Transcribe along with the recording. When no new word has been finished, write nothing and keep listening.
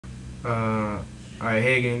Alright,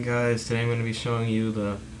 hey again guys, today I'm going to be showing you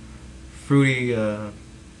the Fruity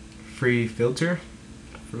free filter.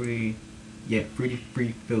 Fruity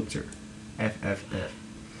free filter. FFF.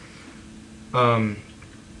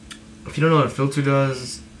 If you don't know what a filter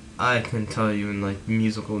does, I can tell you in like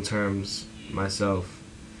musical terms myself.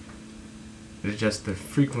 It's just the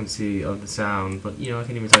frequency of the sound, but I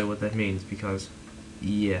can't even tell you what that means because,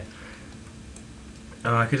 yeah.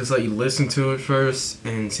 I could just let you listen to it first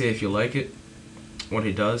and see if you like it, what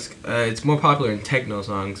it does. It's more popular in techno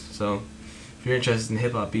songs, so if you're interested in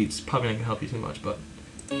hip-hop beats, probably not going to help you too much, but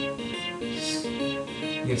you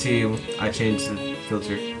can see I changed the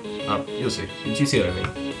filter up. You'll see. You see what I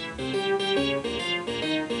mean.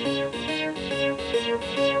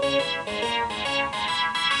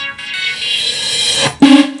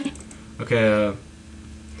 Okay,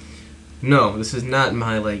 no, this is not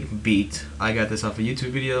my beat. I got this off a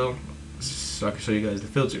YouTube video so I can show you guys the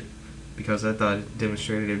filter because I thought it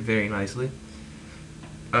demonstrated it very nicely.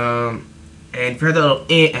 And if you heard that little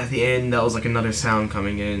at the end, that was like another sound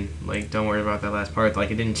coming in. Don't worry about that last part. It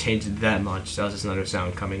didn't change it that much. That was just another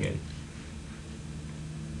sound coming in.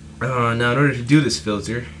 Now in order to do this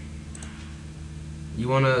filter, you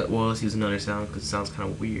wanna let's use another sound because it sounds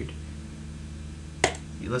kind of weird.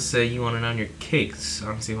 Let's say you want it on your cakes. I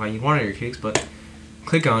don't see why you want it on your cakes, but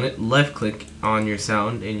click on it, left click on your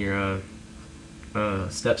sound in your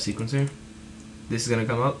step sequencer. This is going to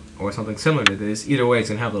come up, or something similar to this. Either way, it's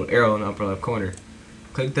going to have a little arrow in the upper left corner.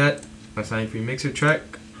 Click that, assign free mixer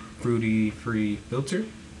track, fruity free filter.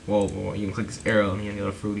 Whoa, you can click this arrow and you get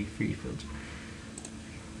a fruity free filter.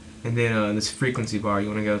 And then this frequency bar, you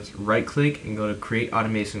want to go to right click and go to create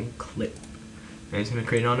automation clip. And it's going to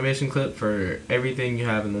create an automation clip for everything you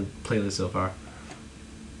have in the playlist so far.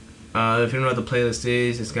 If you don't know what the playlist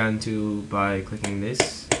is, it's gotten to by clicking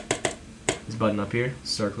this button up here,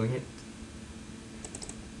 circling it.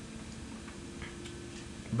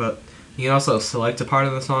 But you can also select a part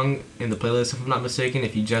of the song in the playlist, if I'm not mistaken,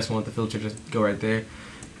 if you just want the filter to go right there.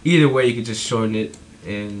 Either way, you can just shorten it,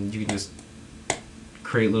 and you can just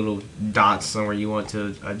create little dots somewhere you want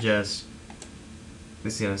to adjust.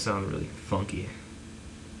 This is going to sound really funky.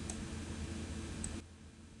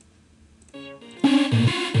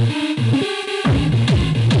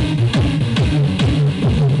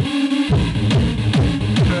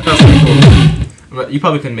 You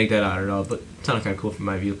probably couldn't make that out at all, but it sounded kind of cool from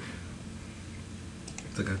my view.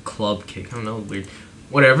 It's like a club kick. I don't know, weird.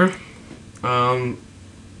 Whatever. Second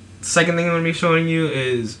thing I'm going to be showing you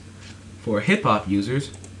is for hip-hop users.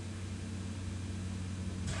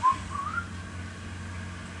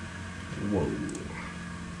 Whoa.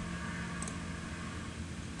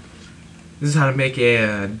 This is how to make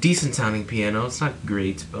a decent sounding piano. It's not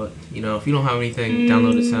great, but if you don't have anything,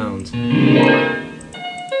 download the sounds.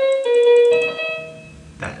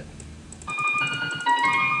 That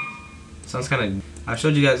sounds kind of. I've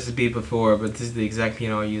showed you guys this beat before, but this is the exact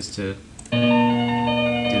piano I used to do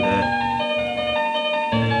that.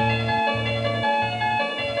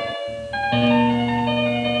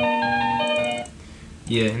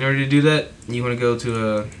 Yeah, in order to do that, you want to go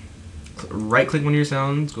to right click one of your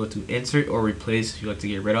sounds, go to insert or replace if you like to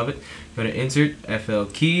get rid of it. Go to insert, FL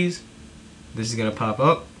keys. This is going to pop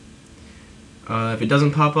up. If it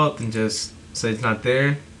doesn't pop up, then just say it's not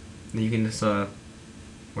there. Then you can just, where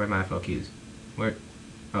are my FL keys? Where?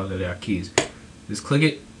 Oh, there they are, keys. Just click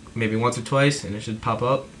it maybe once or twice and it should pop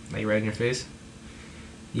up, right in your face.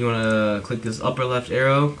 You want to click this upper left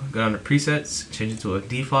arrow, go down to presets, change it to a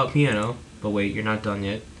default piano. But wait, you're not done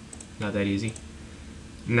yet. Not that easy.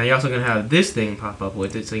 Now you're also going to have this thing pop up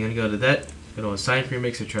with it. So you're going to go to that, go to assign free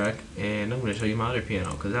mixer track, and I'm going to show you my other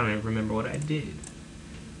piano because I don't even remember what I did.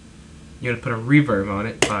 You're going to put a reverb on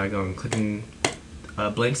it by clicking a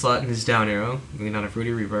blank slot in this down arrow, going down to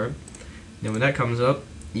fruity reverb. Then when that comes up,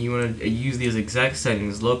 you want to use these exact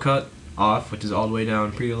settings. Low cut, off, which is all the way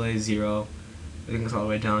down, pre-delay 0, I think it's all the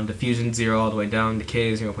way down, diffusion 0 all the way down,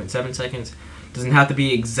 decay 0.7 seconds. Doesn't have to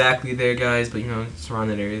be exactly there, guys, but it's around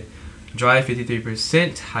that area. Dry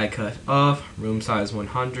 53%, high cut off, room size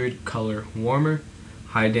 100, color warmer,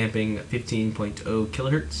 high damping 15.0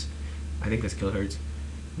 kilohertz. I think that's kilohertz.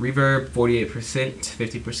 Reverb 48%,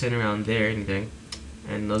 50% around there, anything.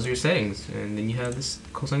 And those are your settings. And then you have this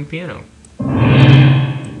cool sounding piano.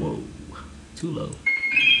 Whoa, too low, too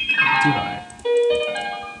high.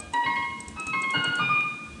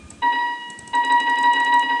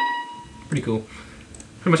 Pretty cool.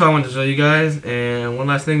 Pretty much all I wanted to show you guys. And one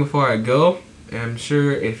last thing before I go. I'm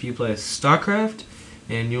sure if you play StarCraft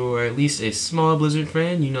and you're at least a small Blizzard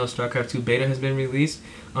fan, you know Starcraft II beta has been released.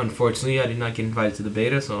 Unfortunately, I did not get invited to the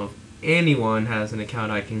beta, so anyone has an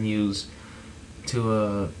account I can use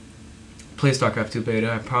to play Starcraft II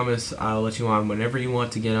beta. I promise I'll let you on whenever you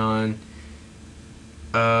want to get on.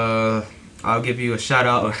 I'll give you a shout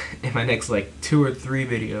out in my next like 2 or 3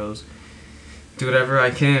 videos. Do whatever I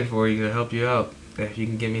can for you to help you out if you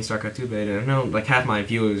can get me Starcraft II beta. I know like half my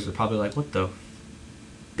viewers are probably like, what the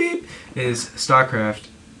beep is Starcraft?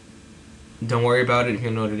 Don't worry about it if you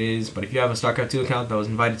don't know what it is, but if you have a Starcraft II account that was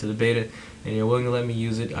invited to the beta and you're willing to let me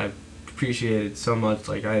use it, I appreciate it so much.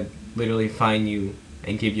 Like, I'd literally find you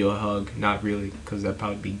and give you a hug. Not really, because that'd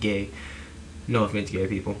probably be gay. No offense, gay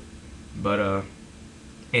people. But, and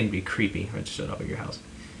it'd be creepy. I'd just shut up at your house.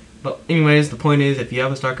 But anyways, the point is, if you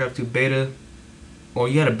have a Starcraft II beta, or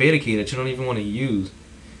you got a beta key that you don't even want to use,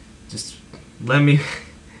 just let me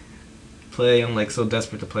play. I'm like so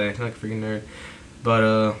desperate to play. I feel like a freaking nerd.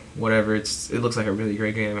 But whatever. It looks like a really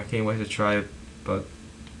great game. I can't wait to try it. But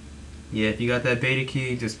yeah, if you got that beta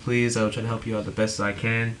key, just please, I'll try to help you out the best I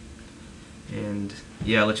can. And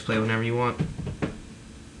yeah, I'll let you play whenever you want.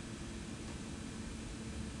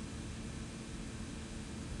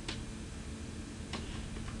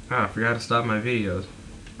 Ah, I forgot to stop my videos.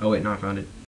 Oh wait, no, I found it.